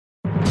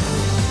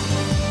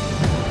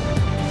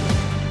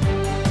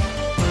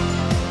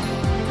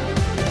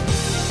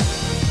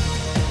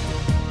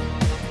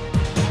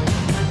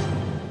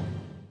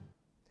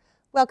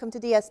Welcome to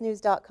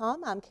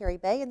DSNews.com. I'm Carrie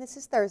Bay, and this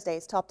is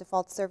Thursday's Top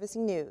Default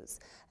Servicing News.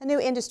 A new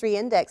industry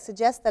index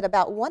suggests that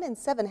about 1 in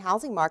 7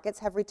 housing markets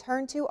have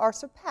returned to or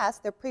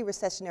surpassed their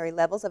pre-recessionary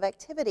levels of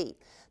activity.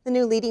 The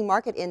new leading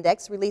market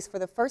index, released for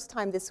the first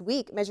time this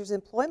week, measures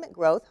employment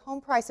growth,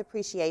 home price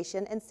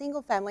appreciation, and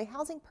single-family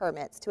housing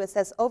permits to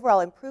assess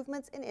overall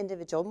improvements in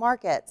individual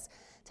markets.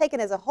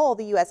 Taken as a whole,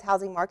 the U.S.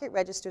 housing market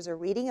registers a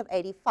reading of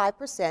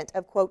 85%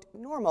 of, quote,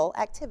 normal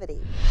activity.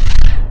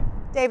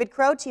 David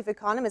Crow, chief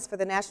economist for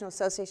the National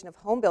Association of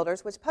Home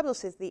Builders, which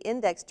publishes the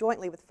index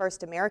jointly with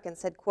First American,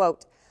 said,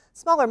 quote,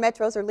 smaller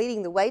metros are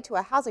leading the way to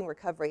a housing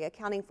recovery,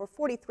 accounting for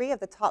 43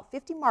 of the top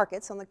 50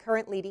 markets on the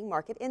current leading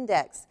market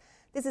index.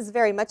 This is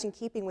very much in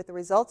keeping with the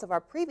results of our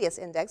previous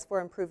index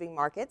for improving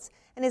markets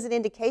and is an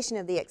indication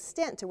of the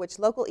extent to which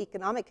local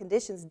economic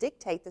conditions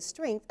dictate the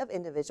strength of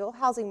individual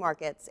housing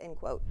markets, end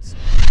quote.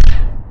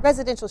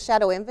 Residential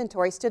shadow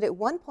inventory stood at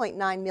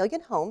 1.9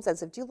 million homes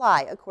as of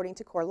July, according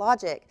to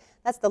CoreLogic.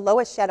 That's the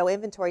lowest shadow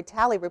inventory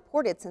tally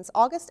reported since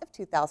August of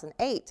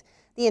 2008.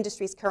 The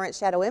industry's current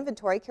shadow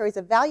inventory carries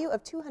a value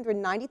of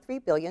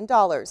 $293 billion,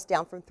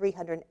 down from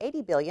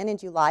 $380 billion in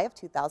July of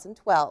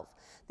 2012.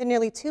 The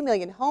nearly 2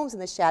 million homes in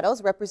the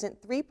shadows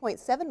represent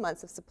 3.7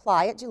 months of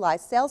supply at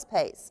July's sales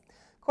pace.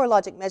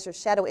 CoreLogic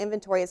measures shadow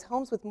inventory as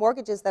homes with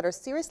mortgages that are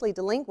seriously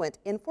delinquent,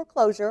 in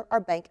foreclosure, or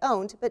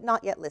bank-owned, but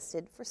not yet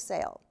listed for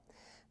sale.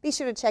 Be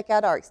sure to check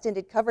out our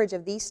extended coverage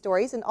of these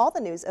stories and all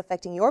the news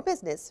affecting your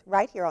business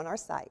right here on our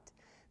site.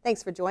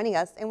 Thanks for joining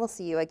us, and we'll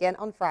see you again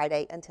on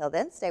Friday. Until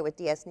then, stay with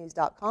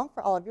DSNews.com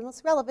for all of your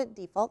most relevant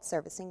default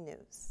servicing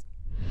news.